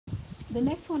The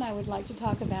next one I would like to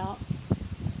talk about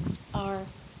are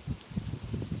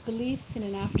beliefs in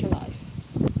an afterlife.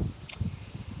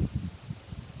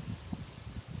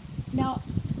 Now,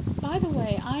 by the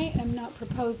way, I am not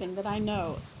proposing that I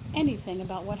know anything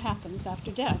about what happens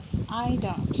after death. I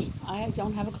don't. I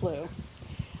don't have a clue.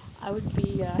 I would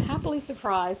be happily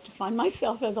surprised to find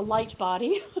myself as a light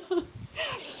body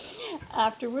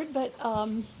afterward, but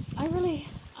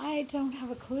I don't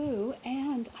have a clue,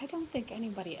 and I don't think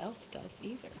anybody else does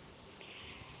either.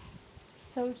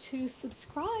 So to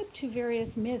subscribe to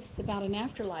various myths about an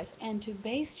afterlife and to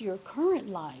base your current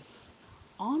life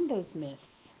on those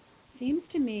myths seems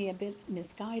to me a bit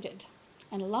misguided.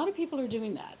 And a lot of people are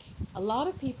doing that. A lot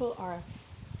of people are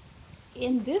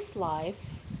in this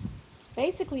life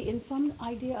basically in some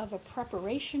idea of a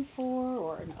preparation for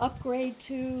or an upgrade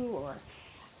to or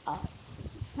uh,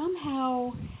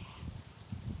 somehow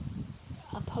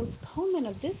a postponement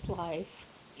of this life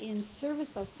in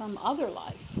service of some other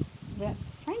life that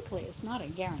frankly is not a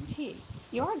guarantee.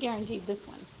 You are guaranteed this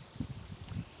one.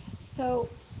 So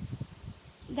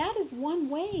that is one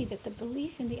way that the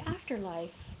belief in the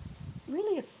afterlife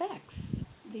really affects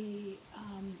the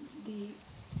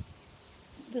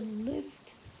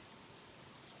lived,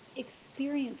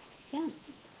 experienced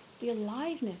sense, the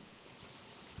aliveness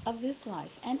of this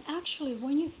life. And actually,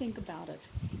 when you think about it,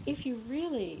 if you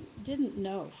really didn't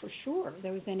know for sure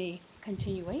there was any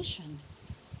continuation,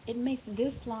 it makes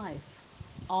this life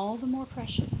all the more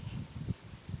precious,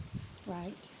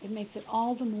 right? It makes it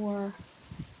all the more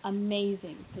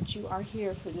amazing that you are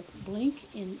here for this blink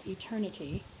in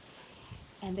eternity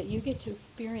and that you get to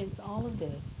experience all of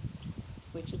this,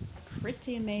 which is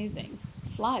pretty amazing.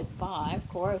 It flies by, of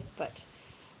course, but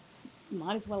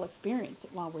might as well experience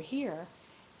it while we're here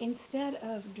instead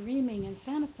of dreaming and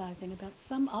fantasizing about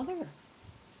some other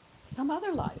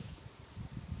life.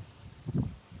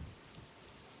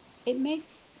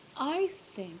 I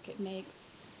think it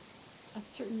makes a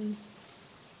certain,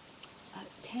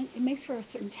 it makes for a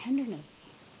certain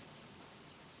tenderness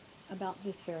about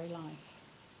this very life,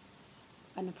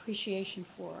 an appreciation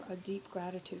for, a deep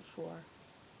gratitude for.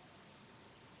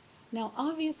 Now,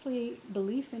 obviously,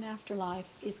 belief in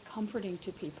afterlife is comforting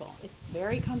to people. It's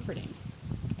very comforting.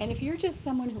 And if you're just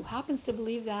someone who happens to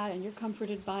believe that and you're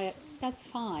comforted by it, that's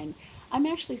fine. I'm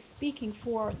actually speaking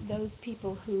for those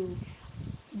people who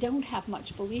don't have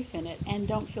much belief in it and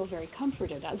don't feel very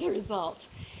comforted as a result.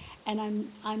 And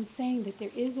I'm saying that there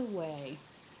is a way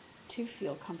to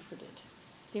feel comforted.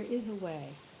 There is a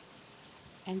way.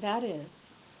 And that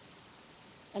is,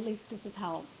 at least this is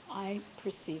how I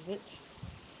perceive it,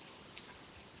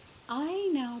 I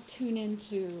now tune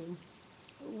into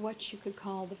what you could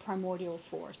call the primordial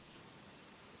force.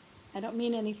 I don't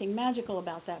mean anything magical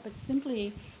about that, but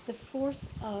simply the force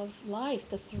of life,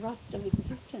 the thrust of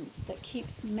existence that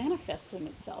keeps manifesting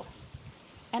itself.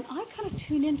 And I kind of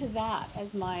tune into that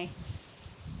as my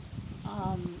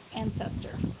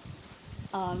ancestor,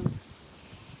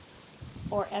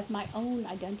 or as my own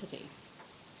identity.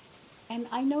 And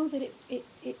I know that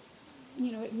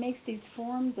it makes these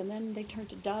forms and then they turn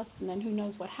to dust and then who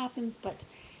knows what happens, but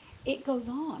it goes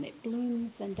on. It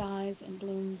blooms and dies and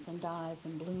blooms and dies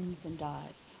and blooms and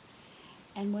dies.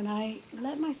 And when I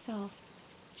let myself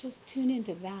just tune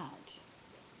into that,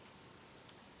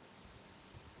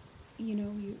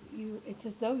 it's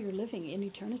as though you're living in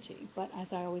eternity, but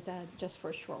as I always add, just for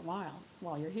a short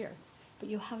while you're here. But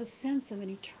you have a sense of an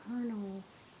eternal,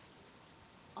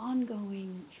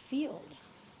 ongoing field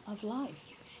of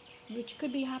life, which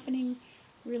could be happening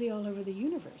really all over the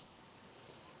universe.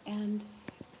 And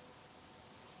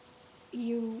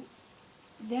you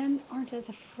then aren't as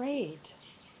afraid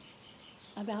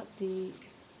about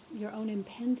your own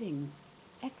impending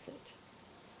exit,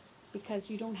 because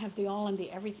you don't have the all and the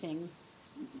everything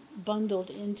bundled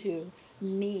into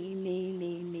me, me,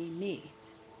 me, me, me.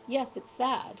 Yes, it's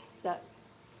sad that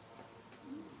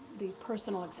the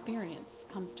personal experience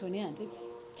comes to an end. It's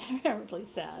terribly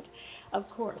sad, of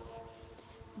course.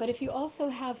 But if you also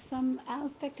have some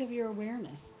aspect of your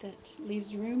awareness that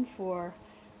leaves room for,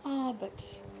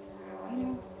 but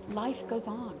life goes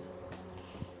on,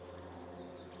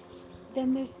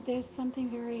 then there's something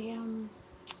very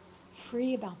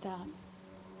free about that.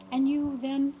 And you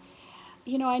then,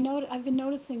 I've been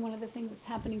noticing one of the things that's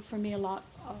happening for me a lot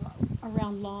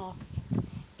around loss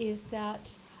is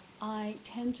that I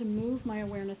tend to move my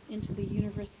awareness into the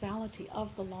universality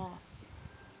of the loss.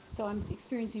 So I'm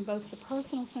experiencing both the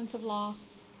personal sense of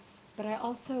loss, but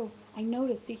I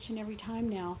notice each and every time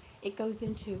now it goes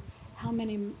into how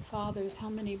many fathers, how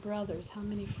many brothers, how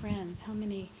many friends, how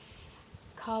many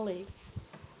colleagues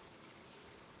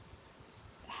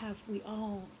have we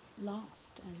all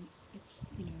lost, and it's,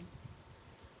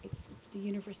 it's the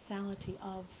universality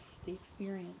of the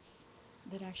experience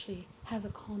that actually has a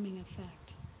calming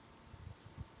effect.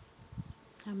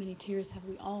 How many tears have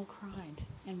we all cried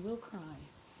and will cry,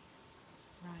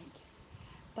 right?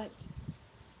 But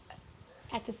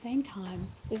at the same time,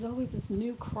 there's always this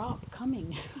new crop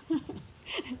coming.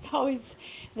 It's always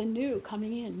the new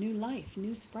coming in, new life,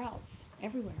 new sprouts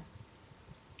everywhere.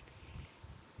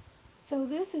 So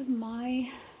this is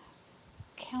my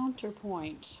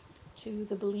counterpoint to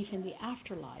the belief in the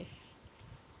afterlife.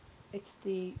 It's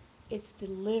the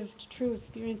lived true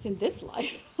experience in this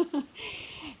life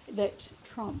that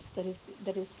trumps, that is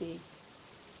the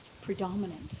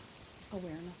predominant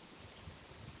awareness.